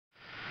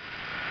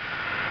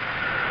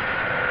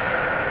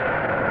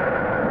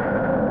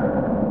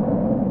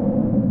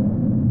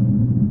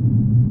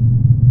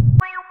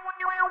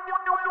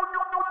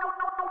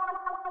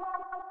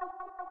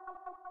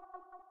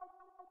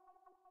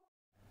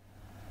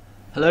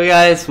Hello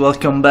guys,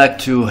 welcome back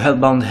to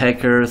Hellbound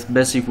Hackers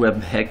Basic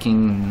Web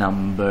Hacking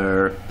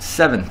number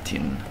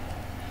 17.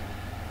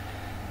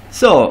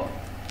 So,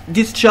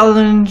 this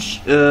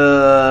challenge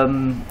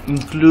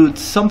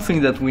includes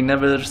something that we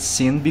never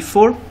seen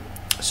before.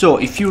 So,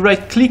 if you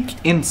right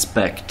click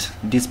inspect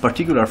this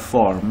particular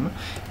form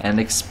and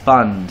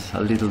expand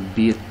a little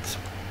bit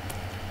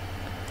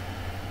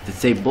the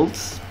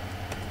tables,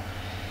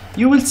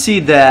 you will see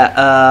that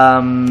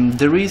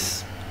there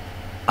is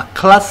a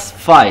class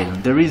file,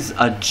 there is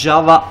a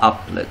Java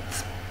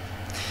applet.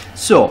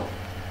 So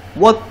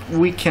what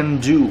we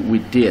can do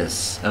with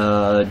this,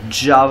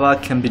 Java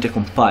can be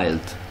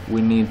decompiled.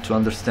 We need to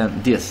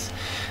understand this.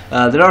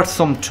 There are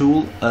some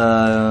tools.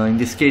 In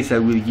this case I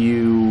will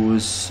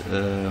use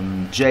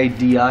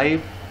JDI,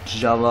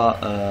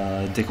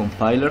 Java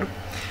decompiler.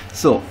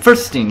 So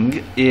first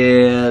thing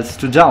is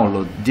to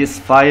download this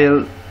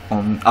file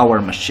on our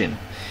machine.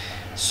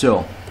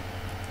 So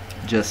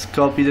just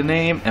copy the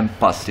name and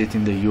paste it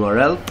in the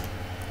URL,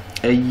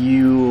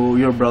 and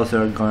your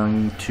browser are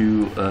going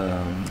to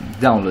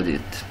download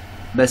it,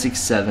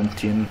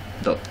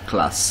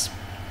 basic17.class.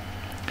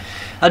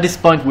 At this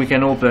point we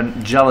can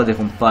open Java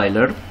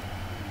decompiler.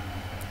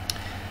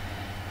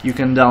 You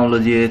can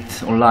download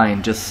it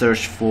online, just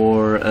search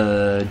for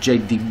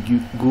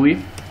JDGUI.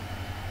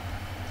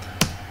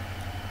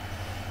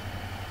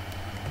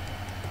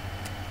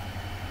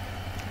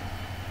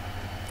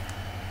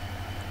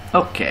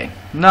 Okay,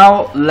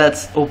 now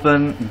let's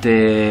open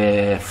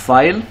the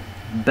file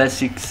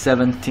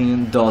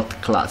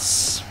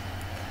basic17.class.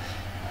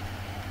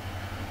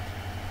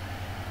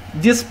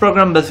 This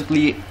program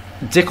basically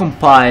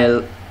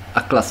decompile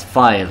a class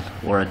file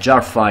or a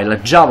jar file, a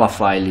Java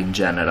file in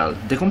general.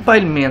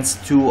 Decompile means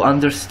to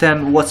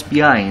understand what's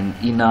behind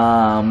in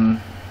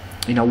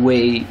a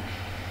way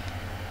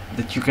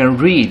that you can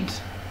read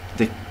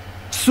the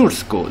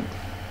source code,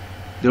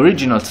 the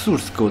original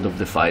source code of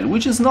the file,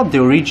 which is not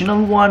the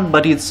original one,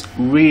 but it's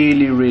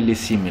really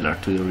similar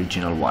to the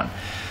original one.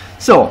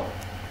 So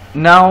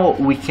now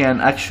we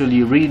can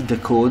actually read the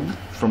code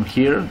from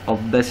here of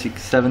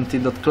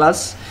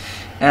basic17.class,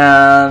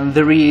 and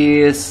there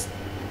is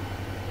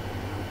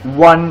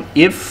one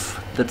if,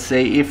 let's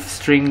say if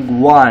string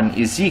 1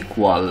 is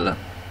equal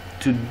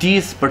to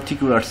this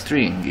particular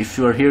string. If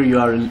you are here you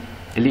are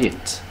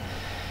elite,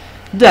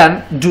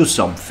 then do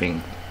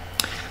something.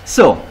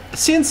 So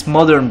since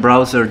modern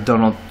browsers do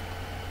not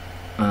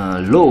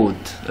load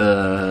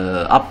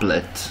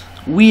applet,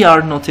 we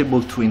are not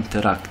able to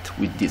interact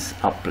with this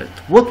applet.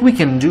 What we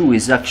can do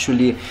is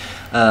actually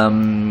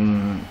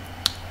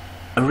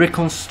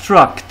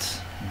reconstruct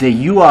the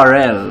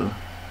URL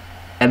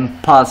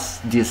and pass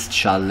this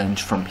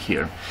challenge from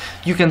here.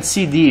 You can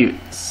see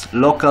this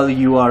local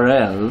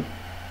URL.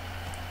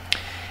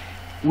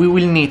 We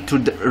will need to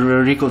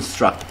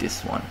reconstruct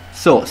this one.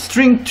 So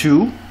string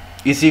 2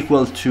 is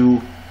equal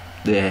to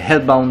the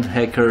Hellbound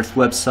Hackers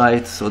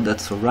website, so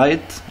that's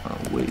alright.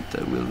 Wait,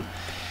 I will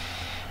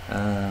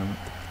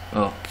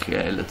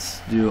okay,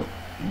 let's do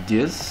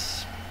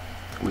this,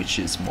 which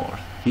is more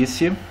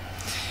easy.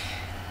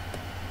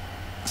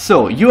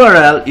 So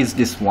URL is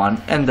this one,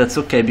 and that's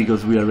okay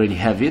because we already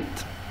have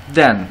it.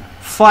 Then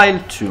file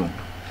 2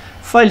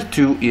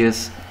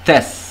 is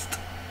test,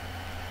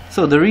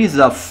 so there is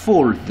a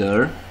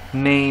folder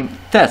named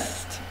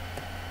test.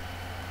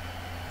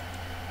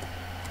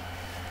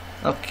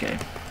 Okay,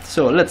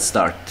 so let's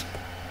start.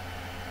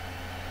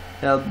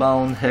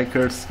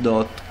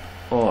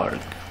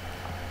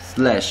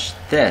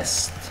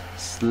 hellboundhackers.org/test/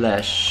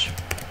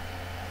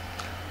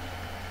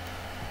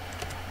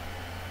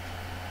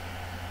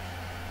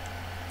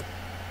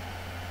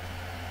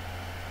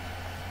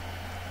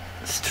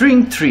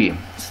 string 3.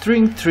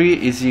 String 3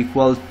 is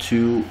equal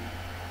to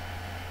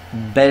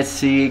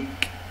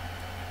basic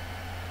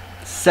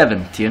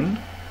 17 .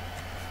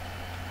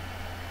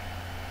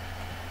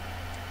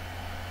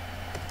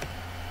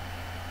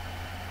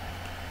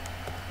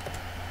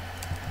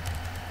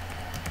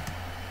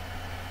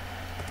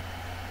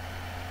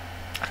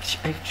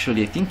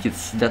 Actually I think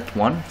it's that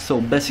one,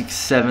 so basic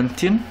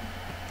 17,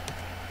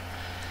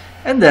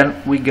 and then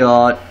we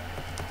got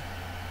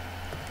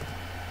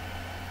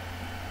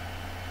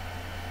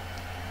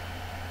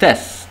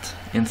test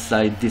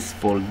inside this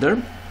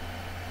folder.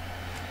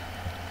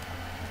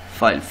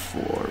 File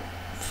 4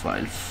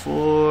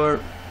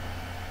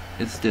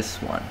 is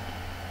this one,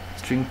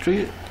 string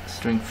 3,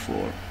 string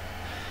 4.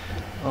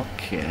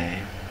 Okay,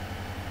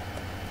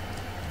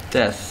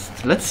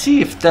 test. Let's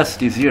see if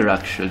test is here.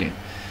 Actually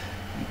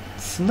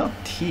it's not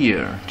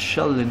here.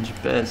 Challenge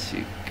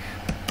basic,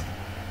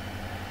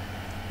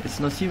 it's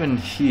not even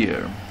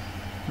here.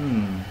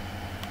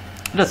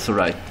 That's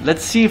alright.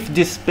 Let's see if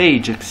this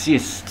page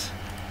exists.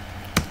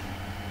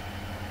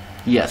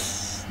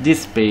 Yes,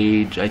 this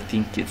page, I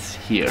think it's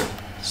here,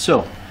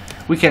 so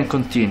we can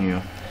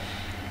continue.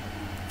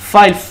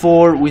 File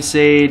 4, we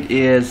said,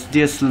 is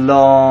this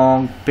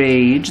long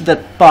page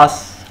that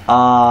pass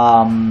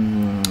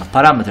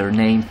parameter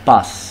named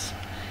pass.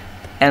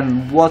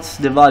 And what's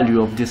the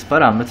value of this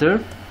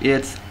parameter?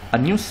 It's a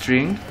new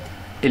string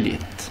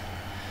elite.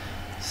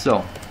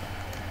 So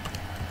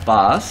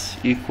pass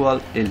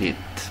equal elite.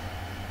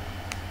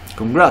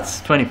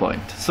 Congrats, 20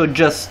 points. So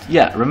just,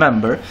 yeah,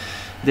 remember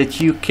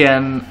that you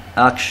can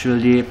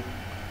actually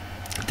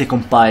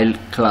decompile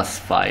class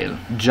file,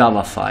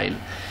 Java file.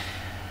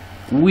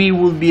 We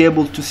will be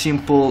able to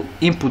simple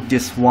input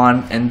this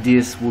one and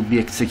this will be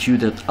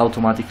executed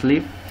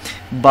automatically,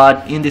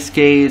 but in this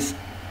case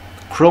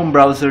Chrome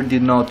browser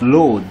did not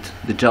load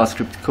the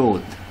JavaScript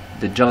code,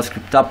 the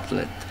JavaScript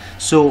applet,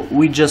 so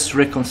we just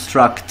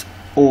reconstruct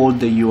all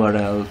the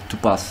URL to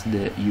pass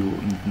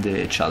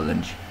the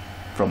challenge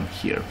from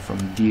here,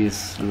 from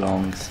this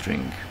long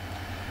string.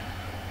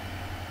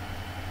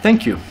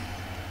 Thank you.